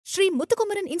Shri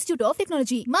Muthukumaran Institute of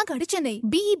Technology, Magadi, Chennai.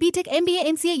 BE, BTech, MBA,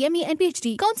 MCA, ME and PhD.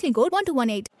 Counseling code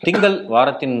 1218. திங்கள்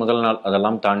வாரத்தின் முதல் நாள்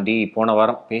அதெல்லாம் தாண்டி போன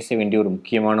வாரம் பேச வேண்டிய ஒரு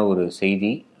முக்கியமான ஒரு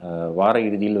செய்தி. வார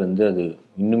இறுதியில் அது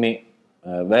இன்னுமே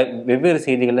வெவ்வேறு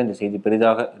செய்திகளில் இந்த செய்தி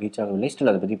பெரிதாக ரீச் ஆகவில்லை.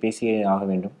 ஸ்டில் அதை பற்றி பேசியே ஆக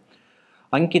வேண்டும்.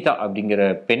 அங்கிதா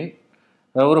அப்படிங்கிற பெண்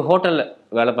ஒரு ஹோட்டலில்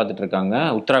வேலை பார்த்துட்டு இருக்காங்க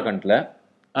உத்தராகண்டில்.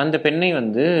 அந்த பெண்ணை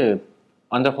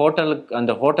அந்த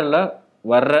ஹோட்டலில்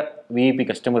வர்ற விஐபி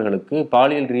கஸ்டமர்களுக்கு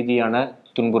பாலியல் ரீதியான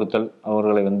துன்புறுத்தல்,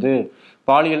 அவர்களை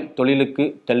பாலியல் தொழிலுக்கு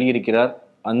தள்ளியிருக்கிறார்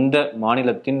அந்த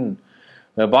மாநிலத்தின்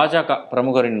பாஜக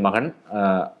பிரமுகரின் மகன்.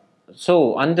 ஸோ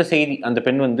அந்த செய்தி, அந்த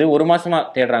பெண் ஒரு மாதமாக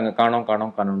தேடுறாங்க,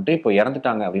 காணோம்ட்டு இப்போ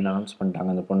இறந்துட்டாங்க அப்படின்னு அனௌன்ஸ்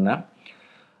பண்ணிட்டாங்க. அந்த பொண்ணை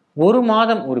ஒரு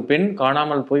மாதம், ஒரு பெண்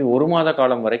காணாமல் போய் ஒரு மாத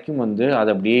காலம் வரைக்கும் அதை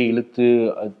அப்படியே இழுத்து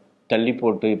தள்ளி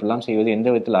போட்டு இப்படிலாம் செய்வது எந்த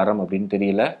விதத்தில் அறம் அப்படின்னு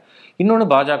தெரியல. இன்னொன்று,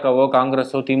 பாஜகவோ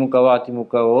காங்கிரஸோ திமுகவோ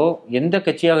அதிமுகவோ எந்த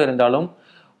கட்சியாக இருந்தாலும்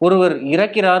ஒருவர்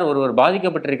இறக்கிறார், ஒருவர்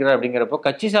பாதிக்கப்பட்டிருக்கிறார் அப்படிங்கிறப்போ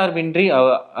கட்சி சார்பின்றி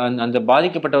அந்த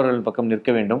பாதிக்கப்பட்டவர்கள் பக்கம்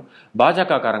நிற்க வேண்டும்.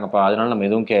 பாஜக காரங்கப்பா, அதனால நம்ம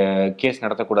எதுவும் கேஸ்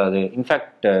நடத்தக்கூடாது.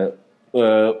 இன்ஃபேக்ட்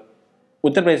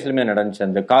உத்தரப்பிரதேசலுமே நடந்துச்சு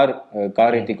அந்த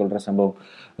கார் ஏற்றி கொள்கிற சம்பவம்.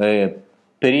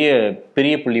 பெரிய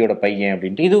பெரிய புள்ளியோட பையன்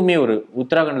அப்படின்ட்டு, இதுவுமே ஒரு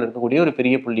உத்தராகண்டில் இருக்கக்கூடிய ஒரு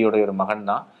பெரிய புள்ளியோட ஒரு மகன்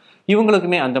தான்.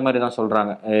 இவங்களுக்குமே அந்த மாதிரி தான்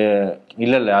சொல்கிறாங்க.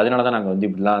 இல்லை அதனால தான் நாங்கள்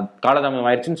இப்படிலாம் காலதாமதம்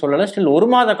ஆயிடுச்சுன்னு சொல்லலை. ஸ்டில் ஒரு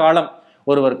மாத காலம்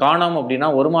ஒருவர் காணாமல் அப்படின்னா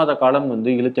ஒரு மாத காலம்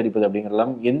இழுத்தடிப்பது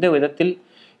அப்படிங்கிறலாம் எந்த விதத்தில்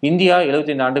இந்தியா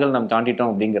 75 ஆண்டுகள் நாம்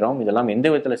தாண்டிட்டோம் அப்படிங்கிறோம். இதெல்லாம் எந்த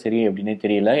விதத்தில் சரி அப்படின்னே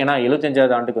தெரியல. ஏன்னா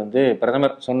 75வது ஆண்டுக்கு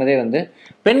பிரதமர் சொன்னதே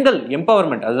பெண்கள்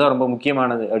எம்பவர்மெண்ட், அதுதான் ரொம்ப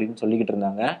முக்கியமானது அப்படின்னு சொல்லிக்கிட்டு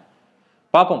இருந்தாங்க.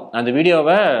 பார்ப்போம் அந்த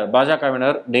வீடியோவை.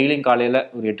 பாஜகவினர் டெய்லியும் காலையில்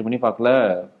ஒரு 8 மணி பார்க்கல,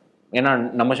 ஏன்னா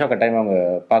நம்ம ஷோ கட்டாயமாக அவங்க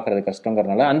பார்க்குறது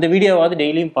கஷ்டங்கிறதுனால அந்த வீடியோவாவது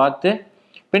டெய்லியும் பார்த்து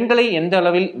பெண்களை எந்த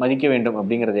அளவில் மதிக்க வேண்டும்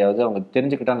அப்படிங்கிறதையாவது அவங்க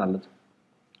தெரிஞ்சுக்கிட்டா நல்லது.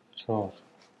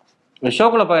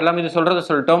 ஷோக்குள்ள போயிடலாம். இது சொல்றதை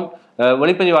சொல்லிட்டோம்.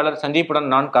 ஒளிப்பதிவாளர் சந்தீப்புடன்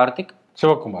நான் கார்த்திக்,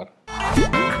 சிவகுமார்.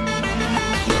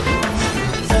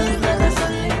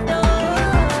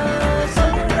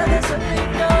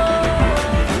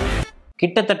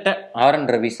 கிட்டத்தட்ட RN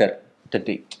ரவி சார்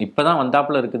இப்பதான்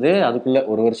வந்தாப்புல இருக்குது. அதுக்குள்ள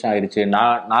ஒரு வருஷம் ஆயிடுச்சு.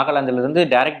 நாகாலாந்துல இருந்து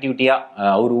டைரக்ட் டியூட்டியா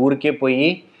அவர் ஊருக்கே போய்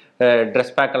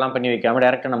ட்ரெஸ் பேக் எல்லாம் பண்ணி வைக்காம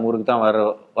டைரக்டா நம்ம ஊருக்கு தான்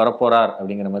வரப்போறார்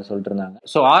அப்படிங்கிற மாதிரி சொல்லிட்டு இருந்தாங்க.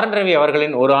 ஸோ RN ரவி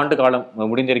அவர்களின் ஒரு ஆண்டு காலம்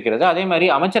முடிந்திருக்கிறது. அதே மாதிரி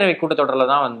அமைச்சரவை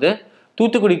கூட்டத்தொடரில் தான்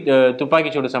தூத்துக்குடி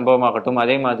துப்பாக்கிச்சூடு சம்பவமாகட்டும்,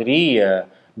 அதே மாதிரி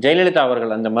ஜெயலலிதா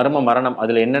அவர்கள் அந்த மரணம்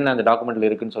அதில் என்னென்ன அந்த டாக்குமெண்ட்ல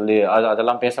இருக்குன்னு சொல்லி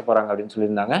அதெல்லாம் பேச போறாங்க அப்படின்னு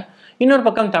சொல்லியிருந்தாங்க. இன்னொரு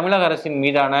பக்கம் தமிழக அரசின்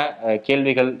மீதான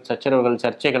கேள்விகள், சச்சரவுகள்,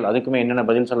 சர்ச்சைகள், அதுக்குமே என்னென்ன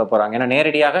பதில் சொல்ல போறாங்க. ஏன்னா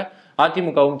நேரடியாக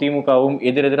அதிமுகவும் திமுகவும்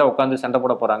எதிரெதிராக உட்காந்து சண்டை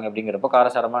போட போறாங்க அப்படிங்கிறப்ப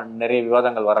காரசாரமா நிறைய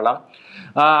விவாதங்கள் வரலாம்.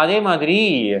 அதே மாதிரி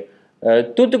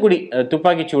தூத்துக்குடி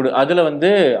துப்பாக்கிச்சூடு அதுல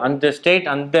அந்த ஸ்டேட்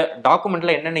அந்த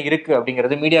டாக்குமெண்ட்ல என்னென்ன இருக்கு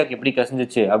அப்படிங்கிறது மீடியாவுக்கு எப்படி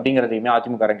கசிஞ்சிச்சு அப்படிங்கிறதையுமே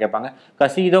அதிமுககாரங்க கேட்பாங்க.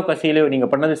 கசியிலையோ நீங்க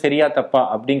பண்ணது சரியா தப்பா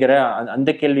அப்படிங்கிற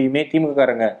அந்த கேள்வியுமே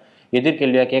திமுககாரங்க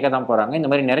எதிர்கேள்வியா கேட்க தான் போறாங்க. இந்த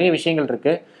மாதிரி நிறைய விஷயங்கள்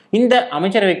இருக்கு. இந்த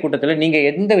அமைச்சரவை கூட்டத்துல நீங்க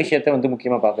எந்த விஷயத்த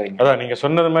முக்கியமா பாக்குறீங்க? அதான் நீங்க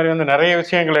சொன்னது மாதிரி நிறைய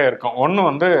விஷயங்களே இருக்கும்.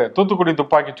 ஒண்ணு தூத்துக்குடி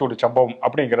துப்பாக்கிச்சூடு சம்பவம்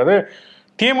அப்படிங்கிறது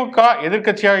திமுக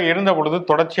எதிர்கட்சியாக இருந்த பொழுது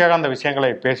தொடர்ச்சியாக அந்த விஷயங்களை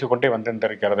பேசிக்கொண்டே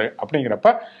வந்திருக்கிறது.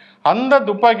 அப்படிங்கிறப்ப அந்த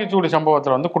துப்பாக்கிச்சூடு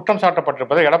சம்பவத்தில் குற்றம்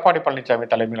சாட்டப்பட்டிருப்பது எடப்பாடி பழனிசாமி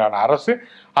தலைமையிலான அரசு.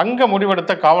 அங்க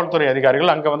முடிவெடுத்த காவல்துறை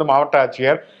அதிகாரிகள், அங்க மாவட்ட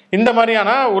ஆட்சியர், இந்த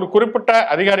மாதிரியான ஒரு குறிப்பிட்ட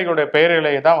அதிகாரிகளுடைய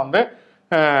பெயர்களை தான்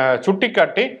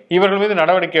சுட்டிக்காட்டி இவர்கள் மீது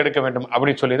நடவடிக்கை எடுக்க வேண்டும்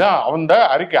அப்படின்னு சொல்லிதான் அந்த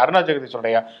அறிக்கை அருணா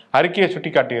ஜெகதீஷனுடைய அறிக்கையை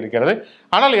சுட்டிக்காட்டி இருக்கிறது.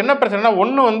 ஆனால் என்ன பிரச்சனைனா,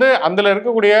 ஒண்ணு அதுல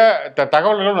இருக்கக்கூடிய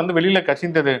தகவல்கள் வெளியில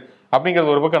கசிந்தது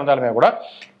அப்படிங்கிறது ஒரு பக்கம் இருந்தாலுமே கூட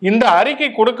இந்த அறிக்கை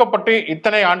கொடுக்கப்பட்டு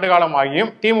இத்தனை ஆண்டு காலம்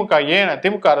ஆகியும்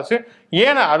திமுக அரசு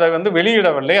ஏன் அதை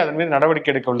வெளியிடவில்லை, அதன் மீது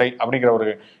நடவடிக்கை எடுக்கவில்லை அப்படிங்கிற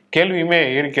ஒரு கேள்வியுமே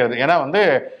இருக்கிறது. ஏன்னா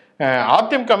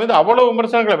அதிமுக மீது அவ்வளவு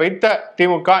விமர்சனங்களை வைத்த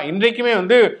திமுக இன்றைக்குமே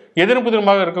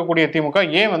எதிர்ப்புதிரமாக இருக்கக்கூடிய திமுக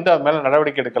ஏன் அது மேல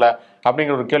நடவடிக்கை எடுக்கல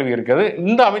அப்படிங்கிற ஒரு கேள்வி இருக்கிறது.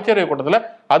 இந்த அமைச்சரவை கூட்டத்தில்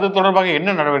அது தொடர்பாக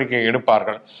என்ன நடவடிக்கை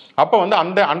எடுப்பார்கள்? அப்போ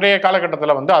அந்த அன்றைய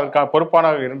காலகட்டத்தில் அதற்கான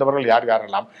பொறுப்பான இருந்தவர்கள்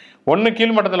யாரெல்லாம், ஒன்று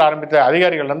கீழ்மட்டத்தில் ஆரம்பித்த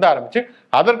அதிகாரிகள் ஆரம்பிச்சு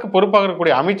அதற்கு பொறுப்பாக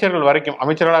இருக்கக்கூடிய அமைச்சர்கள் வரைக்கும்,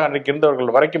 அமைச்சர்களாக அன்றைக்கு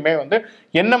இருந்தவர்கள் வரைக்குமே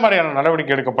என்ன மாதிரியான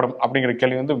நடவடிக்கை எடுக்கப்படும் அப்படிங்கிற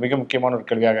கேள்வி மிக முக்கியமான ஒரு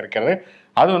கேள்வியாக இருக்கிறது.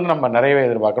 அது நம்ம நிறையவே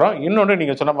எதிர்பார்க்கிறோம். இன்னொன்று,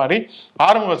 நீங்க சொன்ன மாதிரி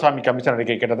ஆறுமுகசாமி கமிஷன்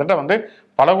அறிக்கை கிட்டத்தட்ட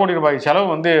பல கோடி ரூபாய்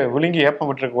செலவு விழுங்கி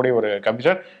ஏப்பமிட்டிருக்கக்கூடிய ஒரு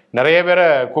கமிஷன். நிறைய பேரை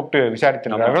கூப்பிட்டு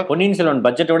விசாரித்திருக்கிறார்கள். பொன்னியின் செல்வன்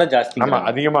பட்ஜெட்டோட ஜாஸ்தி. ஆமா,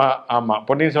 அதிகமா. ஆமா,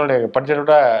 பொன்னியின் செல்வன்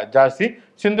பட்ஜெட்டோட ஜாஸ்தி.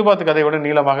 சிந்துபாத் கதையோட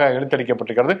நீளமாக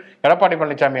இழுத்தடிக்கப்பட்டிருக்கிறது. எடப்பாடி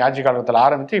பழனிசாமி ஆட்சி காலகட்டத்தில்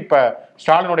ஆரம்பிச்சு இப்ப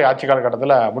ஸ்டாலினுடைய ஆட்சி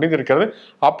காலகட்டத்தில் முடிந்திருக்கிறது.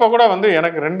 அப்ப கூட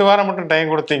எனக்கு 2 வாரம் மட்டும்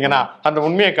டைம் கொடுத்தீங்கன்னா அந்த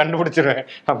உண்மையை கண்டுபிடிச்சிருவேன்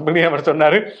அப்படின்னு அவர்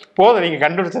சொன்னாரு. போதும், நீங்க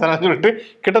கண்டுபிடிச்சதான்னு சொல்லிட்டு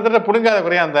கிட்டத்தட்ட புடுங்காத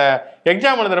குறைய அந்த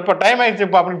எக்ஸாம் எழுதுறப்ப டைம்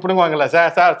ஆயிடுச்சுப்பா அப்படின்னு பிடுங்குவாங்கல்ல,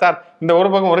 சார் இந்த ஒரு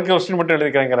பக்கம் ஒரு கொஸ்டின் மட்டும்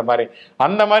எழுதிக்கிறேங்கிற மாதிரி,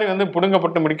 அந்த மாதிரி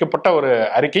புடுங்கப்பட்டு முடிக்கப்பட்ட ஒரு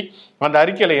அறிக்கை. அறிக்கை, அந்த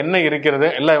அறிக்கையில என்ன இருக்கிறது,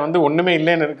 இல்ல வந்து ஒண்ணுமே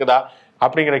இல்லைன்னு இருக்குதா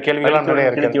அப்படிங்கிற கேள்விகள்லாம் நிறைய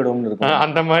இருக்கு.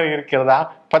 அந்த மாதிரி இருக்கிறதா,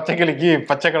 பச்சை கிளிக்கு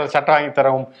பச்சை கலர் சட்டை வாங்கி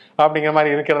தரவும் அப்படிங்கிற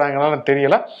மாதிரி இருக்கிறதாங்கன்னு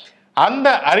தெரியல. அந்த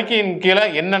அறிக்கையின் கீழே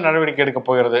என்ன நடவடிக்கை எடுக்க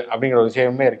போகிறது அப்படிங்கிற ஒரு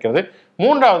விஷயமே இருக்கிறது.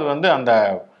 மூன்றாவது வந்து அந்த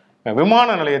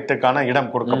விமான நிலையத்துக்கான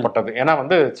இடம் கொடுக்கப்பட்டது. ஏன்னா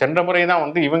வந்து சென்ற முறை தான்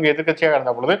வந்து இவங்க எதிர்க்கட்சியாக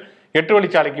இருந்த பொழுது 8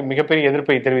 வழிச்சாலைக்கு மிகப்பெரிய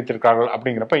எதிர்ப்பை தெரிவித்திருக்கிறார்கள்.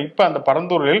 அப்படிங்கிறப்ப இப்ப அந்த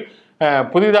பரந்தூரில்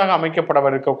புதிதாக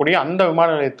அமைக்கப்படவிருக்கக்கூடிய அந்த விமான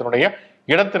நிலையத்தினுடைய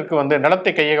இடத்திற்கு வந்து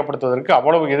நிலத்தை கையகப்படுத்துவதற்கு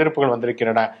அவ்வளவு எதிர்ப்புகள்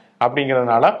வந்திருக்கின்றன.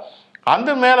 அப்படிங்கிறதுனால அந்த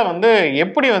மேல வந்து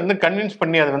எப்படி வந்து கன்வின்ஸ்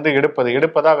பண்ணி அது வந்து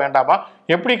எடுப்பதா வேண்டாமா,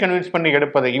 எப்படி கன்வின்ஸ் பண்ணி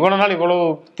எடுப்பது, இவ்வளவு நாள் இவ்வளவு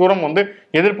தூரம் வந்து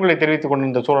எதிர்ப்புகளை தெரிவித்துக்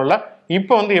கொண்டிருந்த சூழல்ல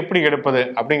இப்ப வந்து எப்படி எடுப்பது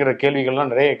அப்படிங்கிற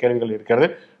கேள்விகள்லாம் நிறைய கேள்விகள் இருக்கிறது.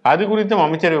 அது குறித்தும்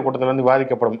அமைச்சரவை கூட்டத்தில் வந்து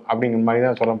விவாதிக்கப்படும் அப்படிங்கிற மாதிரி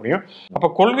தான் சொல்ல முடியும்.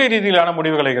 அப்ப கொள்கை ரீதியிலான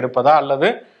முடிவுகளை எடுப்பதா அல்லது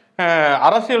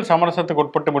அரசியல் சமரசத்துக்கு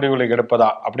உட்பட்டு முடிவுகளை எடுப்பதா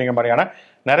அப்படிங்கிற மாதிரியான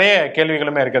நிறைய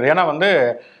கேள்விகளுமே இருக்குது. ஏன்னா வந்து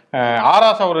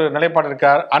ஆராசா ஒரு நிலைப்பாடு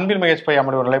இருக்கார், அன்பில் மகேஷ்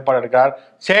பையாமணி ஒரு நிலைப்பாடு இருக்கார்,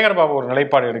 சேகர்பாபு ஒரு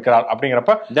நிலைப்பாடு இருக்கிறார்.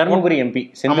 அப்படிங்கிறப்ப தர்மபுரி எம்பி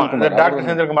டாக்டர்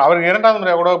செந்தில்குமார் அவர் 2வது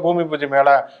முறையாக கூட பூமி பூஜை மேல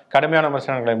கடுமையான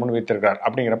விமர்சனங்களை முன்வைத்திருக்கிறார்.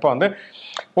 அப்படிங்கிறப்ப வந்து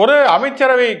ஒரு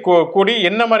அமைச்சரவை கூடி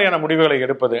என்ன மாதிரியான முடிவுகளை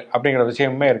எடுப்பது அப்படிங்கிற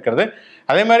விஷயமே இருக்கிறது.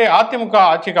 அதே மாதிரி அதிமுக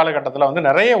ஆட்சி காலகட்டத்தில் வந்து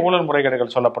நிறைய ஊழல்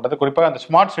முறைகேடுகள் சொல்லப்பட்டது. குறிப்பாக அந்த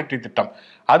ஸ்மார்ட் சிட்டி திட்டம்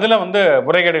அதுல வந்து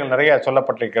முறைகேடுகள் நிறைய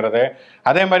சொல்லப்பட்டிருக்கிறது.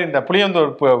 அதே மாதிரி இந்த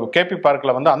புளியந்தூர் கேபி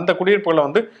பார்க்ல வந்து அந்த குடியிருப்புகளை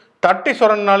வந்து தட்டி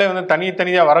சொரனாலே வந்து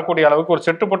தனித்தனியாக வரக்கூடிய அளவுக்கு ஒரு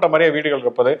செட்டு போட்ட மாதிரியே வீடுகள்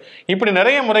இருப்பது, இப்படி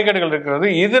நிறைய முறைகேடுகள் இருக்கிறது.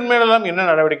 இதன் மேலெல்லாம் என்ன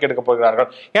நடவடிக்கை எடுக்க போகிறார்கள்?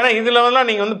 ஏன்னா இதுல எல்லாம்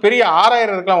நீங்க வந்து பெரிய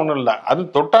ஆராயறதுக்குலாம் ஒன்றும் இல்லை, அது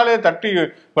தொட்டாலே தட்டி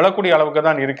விழக்கூடிய அளவுக்கு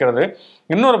தான் இருக்கிறது.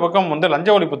 இன்னொரு பக்கம் வந்து லஞ்ச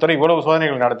ஒழிப்புத்துறை இவ்வளவு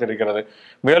சோதனைகள் நடத்தியிருக்கிறது.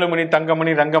 வேலுமணி,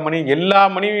 தங்கமணி, ரங்கமணி எல்லா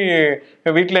மணி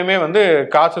வீட்டிலையுமே வந்து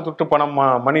காசு துட்டு பணம்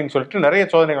மணின்னு சொல்லிட்டு நிறைய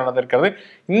சோதனைகள் நடந்திருக்கிறது.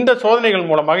 இந்த சோதனைகள்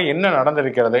மூலமாக என்ன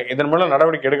நடந்திருக்கிறது, இதன் மூலம்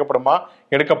நடவடிக்கை எடுக்கப்படுமா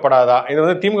எடுக்கப்படாதா? இது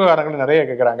வந்து திமுக காரங்க நிறைய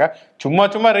கேட்கிறாங்க.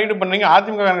 சும்மா ரெய்டு பண்ணீங்க,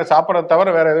 அதிமுக காரங்க சாப்பிட்றத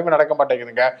தவிர வேற எதுவுமே நடக்க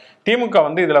மாட்டேங்குதுங்க. திமுக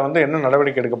வந்து இதுல வந்து என்ன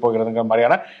நடவடிக்கை எடுக்க போகிறதுங்கிற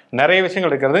மாதிரியான நிறைய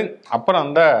விஷயங்கள் இருக்கிறது. அப்புறம்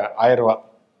அந்த 1000 ரூபாய்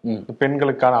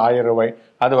பெண்களுக்கான 1000 ரூபாய்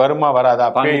அது வருமா வராதா?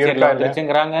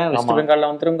 வெஸ்ட் பெங்கால்ல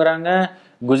வந்துருங்கிறாங்க,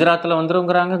 குஜராத்ல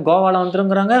வந்துருங்கிறாங்க, கோவால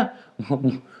வந்துருங்கிறாங்க.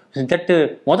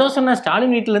 சொன்ன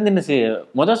ஸ்டாலின் வீட்டுல இருந்து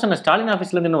சொன்ன ஸ்டாலின்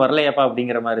ஆபீஸ்ல இருந்து இன்னும் வரலையாப்பா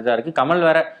அப்படிங்கிற மாதிரி தான் இருக்கு. கமல்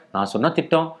வேற நான் சொன்னா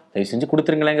திட்டம் தயவு செஞ்சு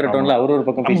கொடுத்துருங்களேங்கிற டோன்ல அவரு ஒரு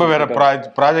பக்கம் வேற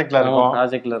ப்ராஜெக்ட்ல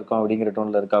இருக்கும் அப்படிங்கிற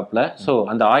டோன்ல இருக்காப்ல. சோ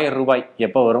அந்த 1000 ரூபாய்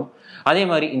எப்ப வரும்? அதே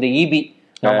மாதிரி இந்த இபி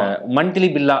மந்த்லி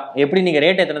பில்லா எப்படி நீங்க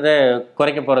ரேட் ஏத்தனதை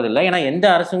குறைக்க போறது இல்லை. ஏன்னா எந்த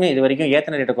அரசுமே இது வரைக்கும்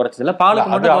ஏத்தன ரேட்டை குறைச்சது இல்லை.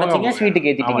 பாலுக்கு மட்டும் குறைச்சிங்க, ஸ்வீட்டுக்கு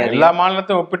ஏத்திட்டீங்க. எல்லா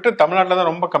மாநிலத்தையும் ஒப்பிட்டு தமிழ்நாட்டுல தான்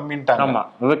ரொம்ப கம்மின்ட்டாங்க.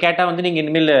 ஆமா, கேட்டா வந்து நீங்க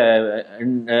இனிமேல்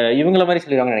இவங்கள மாதிரி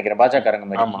சொல்லிடுவாங்க நினைக்கிறேன், பாஜகங்க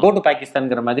மாதிரி கோ டு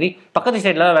பாகிஸ்தான்ங்கிற மாதிரி பக்கத்து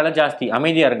சைட்ல விலை ஜாஸ்தி,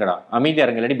 அமைதியா இருங்கடா, அமைதியா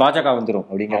இருங்க இல்லாட்டி பாஜக வந்துடும்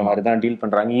அப்படிங்கிற மாதிரி தான் டீல்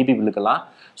பண்றாங்க இபி பில்லுக்கெல்லாம்.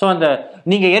 ஸோ அந்த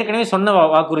நீங்க ஏற்கனவே சொன்ன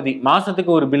வாக்குறுதி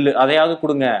மாசத்துக்கு ஒரு பில்லு அதையாவது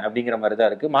கொடுங்க அப்படிங்கிற மாதிரி தான்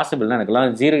இருக்கு. மாச பில்னா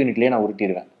எனக்குலாம் 0 யூனிட்லயே நான்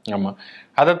உருட்டிடுவேன். ஆமா,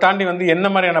 அதை தாண்டி வந்து என்ன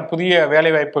மாதிரியான புதிய வேலை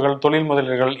வாய்ப்புகள், தொழில்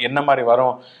முதலீடுகள் என்ன மாதிரி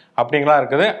வரும் அப்படிங்கலாம்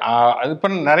இருக்குது. அது இப்போ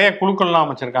நிறைய குழுக்கள்லாம்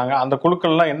அமைச்சிருக்காங்க. அந்த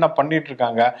குழுக்கள்லாம் என்ன பண்ணிட்டு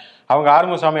இருக்காங்க, அவங்க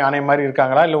ஆறுமுகசாமி ஆணையம் மாதிரி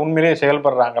இருக்காங்களா இல்லை உண்மையிலேயே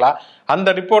செயல்படுறாங்களா, அந்த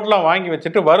ரிப்போர்ட்லாம் வாங்கி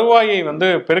வச்சுட்டு வருவாயை வந்து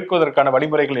பெருக்குவதற்கான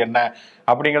வழிமுறைகள் என்ன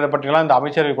அப்படிங்கிறத பற்றிலாம் இந்த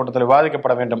அமைச்சரவை கூட்டத்தில்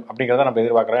விவாதிக்கப்பட வேண்டும் அப்படிங்கிறத நம்ம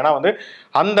எதிர்பார்க்குறோம். ஏன்னா வந்து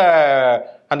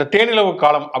அந்த தேனிலவு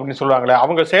காலம் அப்படின்னு சொல்லுவாங்களே,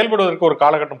 அவங்க செயல்படுவதற்கு ஒரு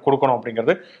காலகட்டம் கொடுக்கணும்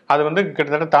அப்படிங்கிறது அது வந்து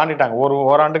கிட்டத்தட்ட தாண்டிட்டாங்க,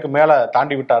 ஓராண்டுக்கு மேலே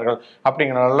தாண்டி விட்டார்கள்.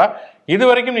 அப்படிங்கிறனால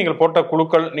இதுவரைக்கும் நீங்கள் போட்ட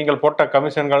குழுக்கள், நீங்கள் போட்ட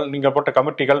கமிஷன்கள், நீங்கள் போட்ட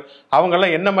கமிட்டிகள்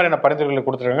அவங்கெல்லாம் என்ன மாதிரியான பரிந்துரைகளை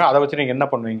கொடுத்துருக்காங்க, அதை வச்சு நீங்கள் என்ன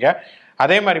பண்ணுவீங்க?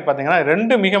 அதே மாதிரி பார்த்தீங்கன்னா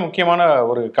 2 மிக முக்கியமான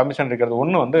ஒரு கமிஷன் இருக்கிறது.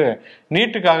 ஒன்று வந்து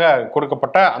நீட்டுக்காக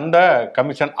கொடுக்கப்பட்ட அந்த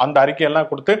கமிஷன், அந்த அறிக்கையெல்லாம்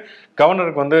கொடுத்து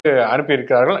கவர்னருக்கு வந்து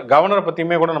அனுப்பியிருக்கிறார்கள். கவர்னரை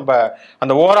பற்றியுமே கூட நம்ம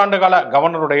அந்த ஓராண்டு கால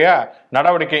கவர்னருடைய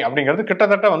நடவடிக்கை அப்படிங்கிறது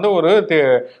கிட்டத்தட்ட வந்து ஒரு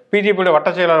பிஜேபியோட வட்ட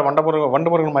செயலாளர்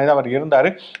வண்டுமுருகன் மாதிரி அவர் இருந்தார்.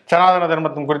 சனாதன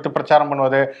தர்மத்தின் குறித்து பிரச்சாரம்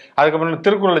பண்ணுவது, அதுக்கப்புறம்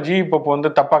திருக்குறள் ஜி இப்போ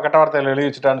வந்து தப்பா கெட்ட வார்த்தைகள் எழுதி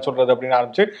வச்சுட்டான்னு சொல்றது அப்படின்னு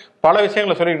ஆரம்பிச்சு பல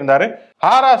விஷயங்களை சொல்லிட்டு இருந்தாரு.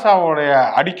 ஆராசாவுடைய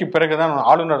அடிக்கு பிறகுதான்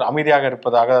ஆளுநர் அமைதியாக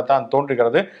இருப்பதாக தான்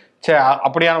தோன்றுகிறது.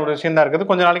 அப்படியான ஒரு விஷயம் தான் இருக்குது.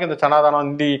 கொஞ்ச நாளைக்கு இந்த சனாதனம்,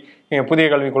 இந்தி, புதிய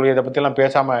கல்விக் கொள்கை இதை பற்றிலாம்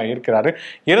பேசாம இருக்கிறாரு.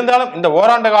 இருந்தாலும் இந்த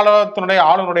ஓராண்டு காலத்தினுடைய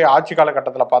ஆளுநருடைய ஆட்சி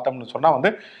காலகட்டத்தில் பார்த்தோம்னு சொன்னா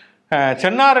வந்து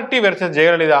சென்னாரெட்டி வெர்சஸ்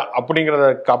ஜெயலலிதா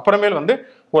அப்படிங்கிறதுக்கு அப்புறமேல் வந்து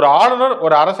ஒரு ஆளுநர்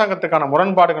ஒரு அரசாங்கத்துக்கான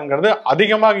முரண்பாடுங்கிறது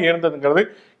அதிகமாக இருந்ததுங்கிறது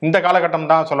இந்த காலகட்டம்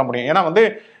தான் சொல்ல முடியும். ஏன்னா வந்து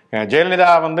ஜெயலலிதா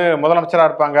வந்து முதலமைச்சராக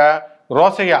இருப்பாங்க,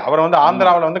 ரோசையா அவர் வந்து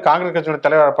ஆந்திராவில் வந்து காங்கிரஸ் கட்சியோட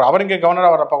தலைவராக இருப்பார், அவர் இங்கே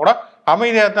கவர்னராக வரப்ப கூட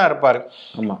அமைதியாக தான் இருப்பாரு.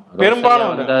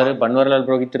 பெரும்பாலும் பன்வாரிலால்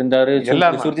புரோஹித் இருந்தாரு,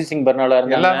 சுர்ஜித் சிங் பர்னாலா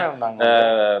இருந்தாங்க,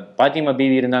 பாத்திமா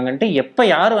பிவி இருந்தாங்கன்ட்டு எப்ப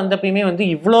யாரு வந்தப்பயுமே வந்து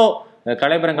இவ்வளோ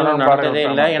கலைபரங்களும் நடந்ததே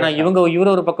இல்லை. ஏன்னா இவரு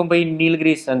ஒரு பக்கம் போய்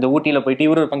நீலகிரிஸ் அந்த ஊட்டியில போயிட்டு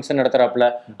இவரு ஒரு ஃபங்க்ஷன் நடத்துறாப்புல,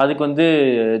 அதுக்கு வந்து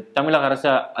தமிழக அரசு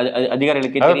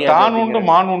அதிகாரிகளுக்கு தான் உண்டு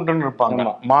மான் உண்டுன்னு இருப்பாங்க.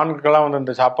 மானுக்கெல்லாம் வந்து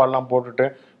இந்த சாப்பாடுலாம் போட்டுட்டு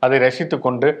அதை ரசித்து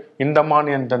கொண்டு இந்த மான்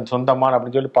என் தன் சொந்தமான்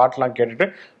அப்படின்னு சொல்லி பாட்டெல்லாம் கேட்டுட்டு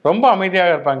ரொம்ப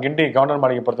அமைதியாக இருப்பாங்க. கிண்டி கவர்னர்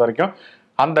மாளிகை பொறுத்த வரைக்கும்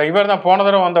அந்த இவர் தான் போன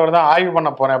தடவை வந்தவர் தான் ஆய்வு பண்ண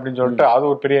போறேன் அப்படின்னு சொல்லிட்டு அது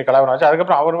ஒரு பெரிய கலவரம் ஆச்சு.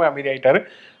 அதுக்கப்புறம் அவருமே அமைதியாயிட்டாரு.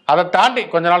 அதை தாண்டி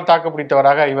கொஞ்ச நாள் தாக்கு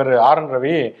பிடித்தவராக இவர் ஆர் என்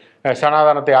ரவி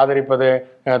சனாதனத்தை ஆதரிப்பது,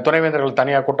 துணைவேந்தர்கள்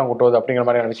தனியாக கூட்டம் கூட்டுவது அப்படிங்கிற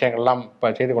மாதிரியான விஷயங்கள்லாம்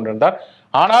செய்து கொண்டிருந்தார்.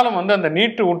 ஆனாலும் அந்த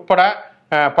நீட்டு உட்பட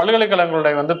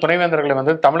பல்கலைக்கழகங்களுடைய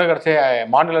துணைவேந்தர்களை தமிழக அரசே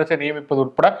மாநில அரசை நியமிப்பது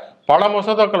உட்பட பல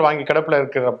மசோதாக்கள் வாங்கி கிடப்பில்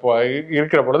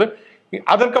இருக்கிற பொழுது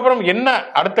அதற்கப்புறம் என்ன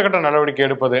அடுத்த கட்ட நடவடிக்கை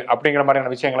எடுப்பது அப்படிங்கிற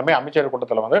மாதிரியான விஷயங்களுமே அமைச்சர்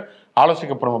கூட்டத்தில்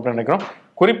ஆலோசிக்கப்படும் அப்படின்னு நினைக்கிறோம்.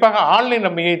 குறிப்பாக ஆன்லைன்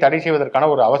ரம்மியை தடை செய்வதற்கான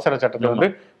ஒரு அவசர சட்டத்தை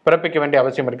பிறப்பிக்க வேண்டிய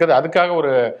அவசியம் இருக்குது. அதுக்காக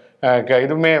ஒரு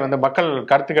இதுவுமே மக்கள்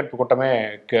கருத்து கேட்பு கூட்டமே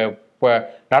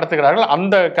நடத்துகிறார்கள்.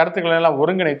 அந்த கருத்துக்களை எல்லாம்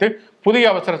ஒருங்கிணைத்து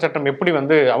புதிய அவசர சட்டம் எப்படி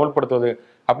அமல்படுத்துவது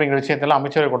அப்படிங்கிற விஷயத்தெல்லாம்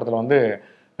அமைச்சரவை கூட்டத்தில்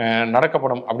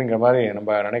நடக்கப்படும் அப்படிங்கிற மாதிரி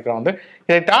நம்ம நினைக்கிறோம்.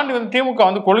 இதை தாண்டி திமுக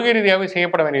கொள்கை ரீதியாகவே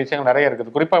செய்யப்பட வேண்டிய விஷயங்கள் நிறைய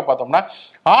இருக்குது. குறிப்பாக பார்த்தோம்னா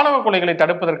ஆணவ கொலைகளை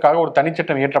தடுப்பதற்காக ஒரு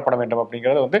தனிச்சட்டம் இயற்றப்பட வேண்டும்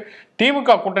அப்படிங்கிறது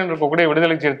திமுக கூட்டணியில் இருக்கக்கூடிய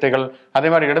விடுதலை சிறுத்தைகள்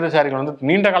அதே மாதிரி இடதுசாரிகள்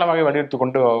நீண்ட காலமாக வலியுறுத்தி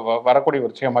கொண்டு வரக்கூடிய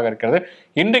ஒரு விஷயமாக இருக்கிறது.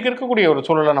 இன்றைக்கு இருக்கக்கூடிய ஒரு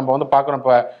சூழலை நம்ம பார்க்கணும்.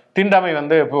 இப்போ தீண்டாமை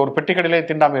இப்போ ஒரு பெட்டிக்கடையிலே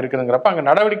தீண்டாமை இருக்குதுங்கிறப்ப அங்கே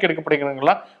நடவடிக்கை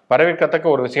எடுக்கப்படுகிறதுலாம் வரவேற்கத்தக்க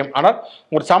ஒரு விஷயம். ஆனால்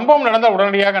ஒரு சம்பவம் நடந்தால்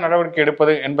உடனடியாக நடவடிக்கை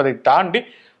எடுப்பது என்பதை தாண்டி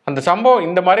அந்த சம்பவம்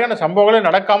இந்த மாதிரியான சம்பவங்களே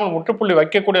நடக்காமல் முற்றுப்புள்ளி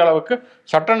வைக்கக்கூடிய அளவுக்கு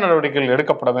சட்ட நடவடிக்கைகள்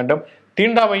எடுக்கப்பட வேண்டும்.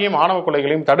 தீண்டாமையும் ஆணவ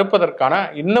கொலைகளையும் தடுப்பதற்கான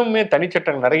இன்னுமே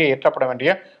தனிச்சட்டங்கள் நிறைய இயற்றப்பட வேண்டிய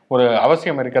ஒரு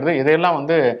அவசியம் இருக்கிறது. இதையெல்லாம்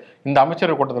இந்த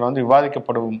அமைச்சரவை கூட்டத்தில்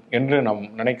விவாதிக்கப்படும் என்று நாம்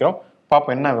நினைக்கிறோம்.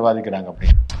 பாப்போம் என்ன விவாதிக்கிறாங்க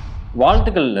அப்படின்னு.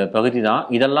 வாழ்த்துக்கள் பகுதி தான்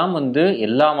இதெல்லாம்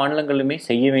எல்லா மாநிலங்களிலுமே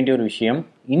செய்ய வேண்டிய ஒரு விஷயம்.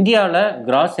 இந்தியாவில்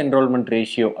கிராஸ் என்ரோல்மெண்ட்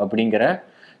ரேஷியோ அப்படிங்கிற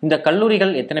இந்த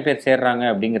கல்லூரிகள் எத்தனை பேர் சேர்றாங்க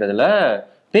அப்படிங்கிறதுல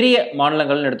பெரிய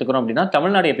மாநிலங்கள்னு எடுத்துக்கிறோம் அப்படின்னா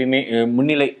தமிழ்நாடு எப்பயுமே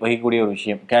முன்னிலை வகிக்கக்கூடிய ஒரு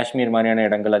விஷயம். காஷ்மீர் மாதிரியான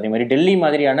இடங்கள், அதே மாதிரி டெல்லி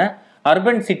மாதிரியான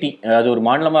அர்பன் சிட்டி, அது ஒரு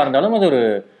மாநிலமாக இருந்தாலும் அது ஒரு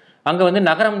அங்கே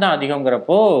நகரம் தான்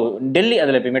அதிகங்கிறப்போ டெல்லி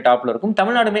அதில் எப்பயுமே டாப்பில் இருக்கும்.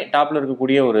 தமிழ்நாடுமே டாப்பில்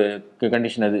இருக்கக்கூடிய ஒரு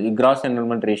கண்டிஷன் அது கிராஸ்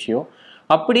என்ரோல்மெண்ட் ரேஷியோ.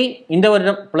 அப்படி இந்த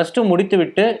வருடம் +2 முடித்து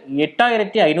விட்டு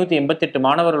 8588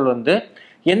 மாணவர்கள்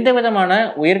எந்த விதமான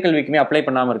உயர்கல்விக்குமே அப்ளை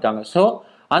பண்ணாமல் இருக்காங்க. ஸோ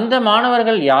அந்த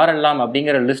மாணவர்கள் யாரெல்லாம்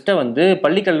அப்படிங்கிற லிஸ்ட்டை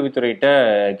பள்ளிக்கல்வித்துறையிட்ட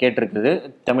கேட்டிருக்குது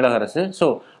தமிழக அரசு. ஸோ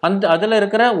அதில்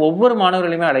இருக்கிற ஒவ்வொரு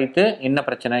மாணவர்களையுமே அழைத்து என்ன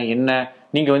பிரச்சனை, என்ன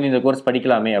நீங்கள் இந்த கோர்ஸ்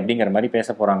படிக்கலாமே அப்படிங்கிற மாதிரி பேச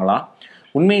போகிறாங்களாம்.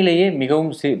 உண்மையிலேயே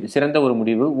மிகவும் சிறந்த ஒரு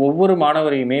முடிவு. ஒவ்வொரு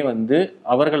மாணவரையுமே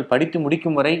அவர்கள் படித்து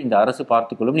முடிக்கும் வரை இந்த அரசு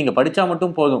பார்த்துக்கொள்ளும். நீங்கள் படித்தா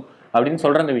மட்டும் போதும் அப்படின்னு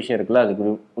சொல்கிற அந்த விஷயம் இருக்குல்ல,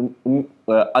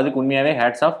 அதுக்கு உண்மையாகவே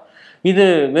ஹேட்ஸ் ஆஃப். இது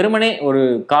வெறுமனே ஒரு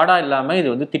காடா இல்லாமல்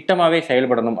இது திட்டமாகவே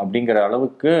செயல்படணும் அப்படிங்கிற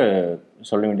அளவுக்கு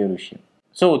சொல்ல வேண்டிய ஒரு விஷயம்.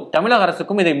 ஸோ தமிழக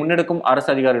அரசுக்கும் இதை முன்னெடுக்கும் அரசு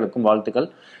அதிகாரிகளுக்கும் வாழ்த்துக்கள்.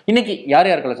 இன்னைக்கு யார்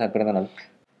யாருக்கெல்லாம் சார் பிறந்தநாள்?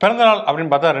 பிறந்தநாள்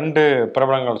அப்படின்னு பார்த்தா 2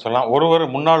 பிரபலங்கள் சொல்லலாம். ஒருவர்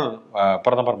முன்னாள்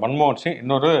பிரதமர் மன்மோகன் சிங்,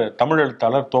 இன்னொரு தமிழ்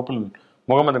எழுத்தாளர் தோப்பில்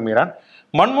முகமது மீரான்.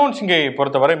 மன்மோகன் சிங்கை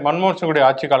பொறுத்தவரை மன்மோகன் சிங்குடைய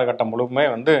ஆட்சி காலகட்டம் முழுமே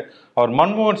அவர்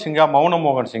மன்மோகன் சிங்கா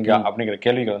மௌனமோகன் சிங்கா அப்படிங்கிற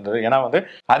கேள்விகள் வந்தது. ஏன்னா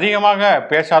அதிகமாக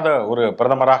பேசாத ஒரு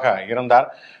பிரதமராக இருந்தார்.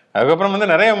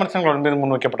 அதுக்கப்புறம் நிறைய விமர்சனங்கள்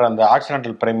முன்வைக்கப்பட்ட அந்த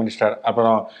ஆக்சிடென்டல் பிரைம் மினிஸ்டர்,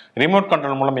 அப்புறம் ரிமோட்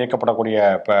கண்ட்ரோல் மூலம் இயக்கப்படக்கூடிய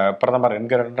பிரதமர்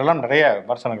என்கிறெல்லாம் நிறைய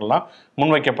விமர்சனங்கள்லாம்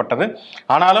முன்வைக்கப்பட்டது.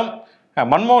 ஆனாலும்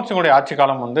மன்மோகன் சிங்குடைய ஆட்சி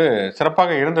காலம்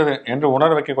சிறப்பாக இருந்தது என்று உணர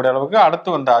வைக்கக்கூடிய அளவுக்கு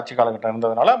அடுத்து வந்த ஆட்சி காலகட்டம்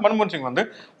இருந்ததுனால மன்மோகன் சிங்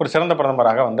ஒரு சிறந்த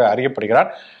பிரதமராக அறியப்படுகிறார்.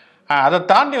 அதை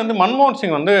தாண்டி மன்மோகன்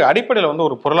சிங் அடிப்படையில்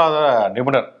ஒரு பொருளாதார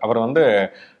நிபுணர். அவர்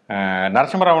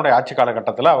நரசிம்மராவுடைய ஆட்சி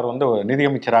காலகட்டத்தில் அவர்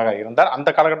நிதியமைச்சராக இருந்தார். அந்த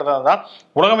காலகட்டத்தில் தான்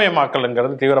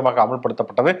உலகமயமாக்கல்ங்கிறது தீவிரமாக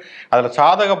அமல்படுத்தப்பட்டது. அதில்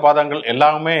சாதக பாதங்கள்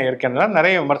எல்லாமே இருக்கின்றன.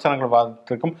 நிறைய விமர்சனங்கள்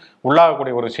வாதத்திற்கும்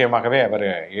உள்ளாகக்கூடிய ஒரு விஷயமாகவே அவர்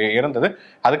இருந்தது.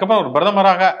 அதுக்கப்புறம் ஒரு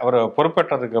பிரதமராக அவர்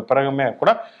பொறுப்பேற்றதுக்கு பிறகுமே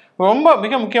கூட ரொம்ப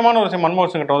மிக முக்கியமான ஒரு விஷயம்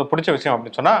மன்மோகன் சிங் கிட்ட பிடிச்ச விஷயம்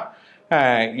அப்படின்னு சொன்னால்,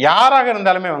 யாராக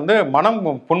இருந்தாலுமே மனம்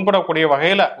புண்படக்கூடிய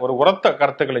வகையில் ஒரு உரத்த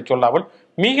கருத்துக்களை சொல்லாமல்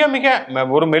மிக மிக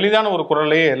ஒரு மெலிதான ஒரு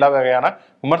குரலையே எல்லா வகையான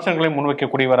விமர்சனங்களையும்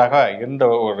முன்வைக்கக்கூடியவராக இருந்த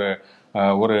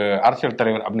ஒரு அரசியல்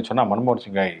தலைவர் அப்படின்னு சொன்னால் மன்மோகன்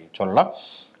சிங்கை சொல்லலாம்.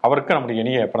 அவருக்கு நம்முடைய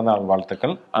இனிய பிறந்தநாள்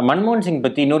வாழ்த்துக்கள். மன்மோகன் சிங்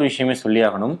பற்றி இன்னொரு விஷயமே சொல்லி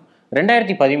ஆகணும்.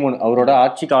 2013 அவரோட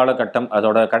ஆட்சி காலகட்டம்,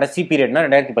 அதோட கடைசி பீரியட்னா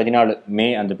 2014 மே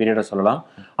அந்த பீரியடை சொல்லலாம்.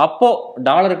 அப்போ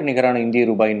டாலருக்கு நிகரான இந்திய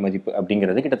ரூபாயின் மதிப்பு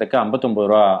அப்படிங்கிறது கிட்டத்தட்ட 59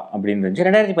 ரூபா அப்படின்னு இருந்துச்சு.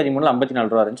 2013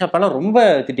 54 ரூபா இருந்துச்சு. அப்பெல்லாம் ரொம்ப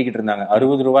திட்டிக்கிட்டு இருந்தாங்க.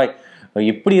 60 ரூபாய்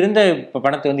இப்படி இருந்த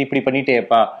பணத்தை இப்படி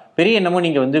பண்ணிட்டேப்பா, பெரிய என்னமோ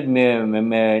நீங்க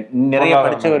நிறைய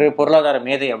படிச்ச ஒரு பொருளாதார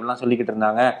மேதை அப்படிலாம் சொல்லிக்கிட்டு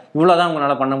இருந்தாங்க, இவ்வளவுதான்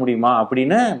உங்களால பண்ண முடியுமா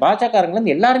அப்படின்னு பாஜகங்க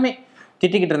எல்லாருமே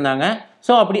திட்டிக்கிட்டு இருந்தாங்க.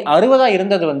 ஸோ அப்படி 60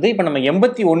 இருந்தது இப்போ நம்ம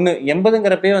 81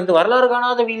 80ங்கிறப்பே வரலாறு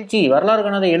காணாத வீழ்ச்சி, வரலாறு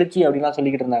காணாத எழுச்சி அப்படின்லாம்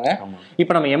சொல்லிக்கிட்டு இருந்தாங்க.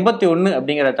 இப்போ நம்ம 81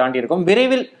 அப்படிங்கிறத தாண்டி இருக்கோம்.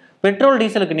 விரைவில் பெட்ரோல்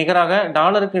டீசலுக்கு நிகராக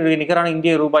டாலருக்கு நிகரான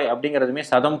இந்திய ரூபாய் அப்படிங்கிறதுமே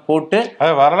சதம் போட்டு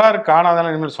வரலாறு காணாதான்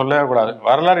இனிமேல் சொல்லவே கூடாது.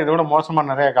 வரலாறு இதோட மோசமா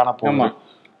நிறைய காணப்போம்.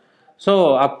 ஸோ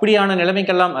அப்படியான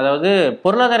நிலைமைக்கெல்லாம், அதாவது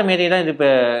பொருளாதார மேதை தான் இது. இப்போ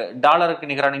டாலருக்கு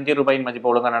நிகரான இந்திய ரூபாயின் மதிப்பு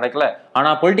ஒழுங்காக நடக்கல,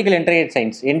 ஆனால் பொலிட்டிக்கல்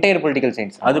என்டையர் பொலிட்டிக்கல்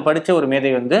சயின்ஸ் அது படித்த ஒரு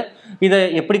மேதை வந்து இதை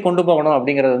எப்படி கொண்டு போகணும்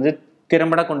அப்படிங்கிறது வந்து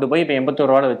திறம்பட கொண்டு போய் இப்போ 81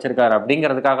 ரூபாய் வச்சிருக்காரு.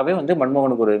 அப்படிங்கிறதுக்காகவே வந்து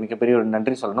மன்மோகனுக்கு ஒரு மிகப்பெரிய ஒரு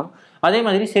நன்றி சொல்லணும். அதே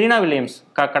மாதிரி செரீனா வில்லியம்ஸ்,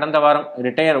 கடந்த வாரம்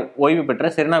ஓய்வு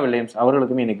பெற்ற செரீனா வில்லியம்ஸ்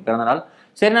அவர்களுக்குமே இன்னைக்கு பிறந்தநாள்.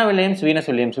 செரீனா வில்லியம்ஸ்,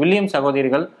 வீனஸ் வில்லியம்ஸ்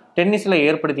சகோதரிகள் டென்னிஸ்ல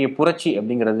ஏற்படுத்திய புரட்சி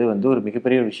அப்படிங்கிறது வந்து ஒரு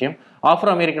மிகப்பெரிய ஒரு விஷயம்.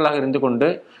 ஆப்ரோ அமெரிக்கலாக இருந்து கொண்டு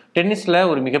டென்னிஸ்ல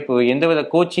ஒரு எந்தவித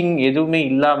கோச்சிங் எதுவுமே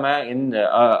இல்லாம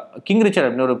கிங் ரிச்சர்ட்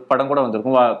அப்படின்னு ஒரு படம் கூட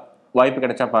வந்திருக்கும், வாய்ப்பு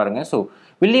கிடைச்சா பாருங்க. ஸோ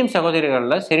வில்லியம்ஸ்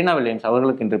சகோதரிகள்ல செரீனா வில்லியம்ஸ்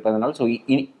அவர்களுக்கு இன்று பிறந்தநாள். ஸோ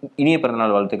இனிய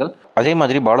பிறந்தநாள் வாழ்த்துக்கள். அதே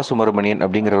மாதிரி பாலசுப்ரமணியன்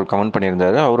அப்படிங்கிற ஒரு கமெண்ட்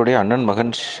பண்ணியிருந்தாரு. அவருடைய அண்ணன்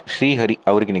மகன் ஸ்ரீஹரி,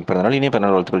 அவருக்கு இன்னைக்கு பிறந்தநாள். இனிய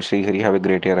பிறந்தநாள் வாழ்த்துக்கள் Srihari. Have a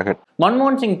great year ahead.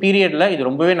 மன்மோகன் சிங் பீரியட்ல இது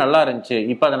ரொம்பவே நல்லா இருந்துச்சு,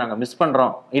 இப்போ அதை நாங்கள் மிஸ்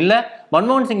பண்றோம். இல்ல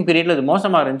மன்மோகன் சிங் பீரியட்ல இது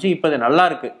மோசமா இருந்துச்சு, இப்போ இது நல்லா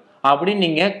இருக்கு அப்படின்னு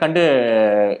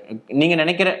நீங்க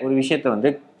நினைக்கிற ஒரு விஷயத்த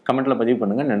வந்து கமெண்ட்ல பதிவு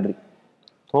பண்ணுங்க. நன்றி.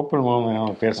 தோப்பில்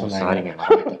முகமது பேர் சொன்னாங்க.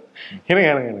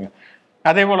 இருங்க.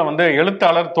 அதே போல வந்து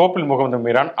எழுத்தாளர் தோப்பில் முகமது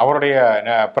மீரான், அவருடைய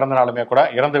பிறந்த நாளுமே கூட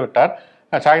இறந்து விட்டார்.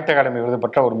 சாகித்ய அகாடமி விருது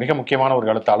பெற்ற ஒரு மிக முக்கியமான ஒரு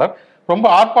எழுத்தாளர், ரொம்ப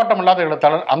ஆர்ப்பாட்டம் இல்லாத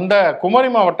எழுத்தாளர். அந்த குமரி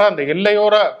மாவட்ட அந்த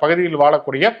எல்லையோர பகுதியில்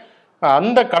வாழக்கூடிய,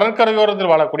 அந்த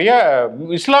கடற்கரையோரத்தில் வாழக்கூடிய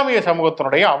இஸ்லாமிய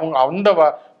சமூகத்தினுடைய அந்த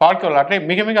வாழ்க்கை வரலாற்றை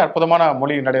மிக மிக அற்புதமான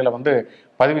மொழி நடையில வந்து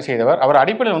பதிவு செய்தவர். அவர்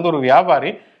அடிப்படையில் வந்து ஒரு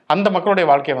வியாபாரி. அந்த மக்களுடைய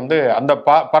வாழ்க்கையை வந்து அந்த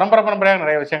பரம்பரையாக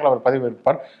நிறைய விஷயங்கள் அவர்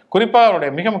பதிவிருப்பார். குறிப்பாக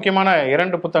அவருடைய மிக முக்கியமான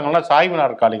 2 புத்தகங்கள்லாம் சாய்வு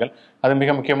நாற்காலிகள், அது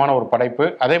மிக முக்கியமான ஒரு படைப்பு.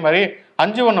 அதே மாதிரி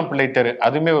 5 வண்ணம் பிள்ளை தெரு,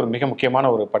 அதுவுமே ஒரு மிக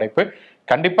முக்கியமான ஒரு படைப்பு.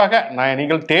 கண்டிப்பாக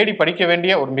நீங்கள் தேடி படிக்க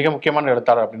வேண்டிய ஒரு மிக முக்கியமான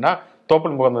எழுத்தாளர் அப்படின்னா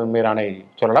தோப்பில் முகமது மீரானை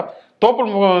சொல்லலாம்.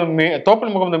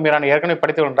 தோப்பில் முகமது மீரானை ஏற்கனவே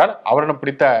படித்து கொண்டால் அவரிடம்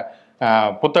பிடித்த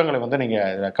புத்தகங்களை வந்து நீங்க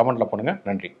கமெண்ட்ல பண்ணுங்க.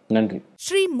 நன்றி.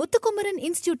 Sri Muthukumaran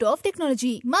institute of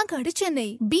technology, Mangadu, Chennai.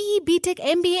 BE, BTech,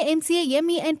 MBA, MCA,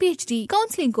 ME and PhD.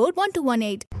 Counseling code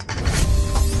 1218.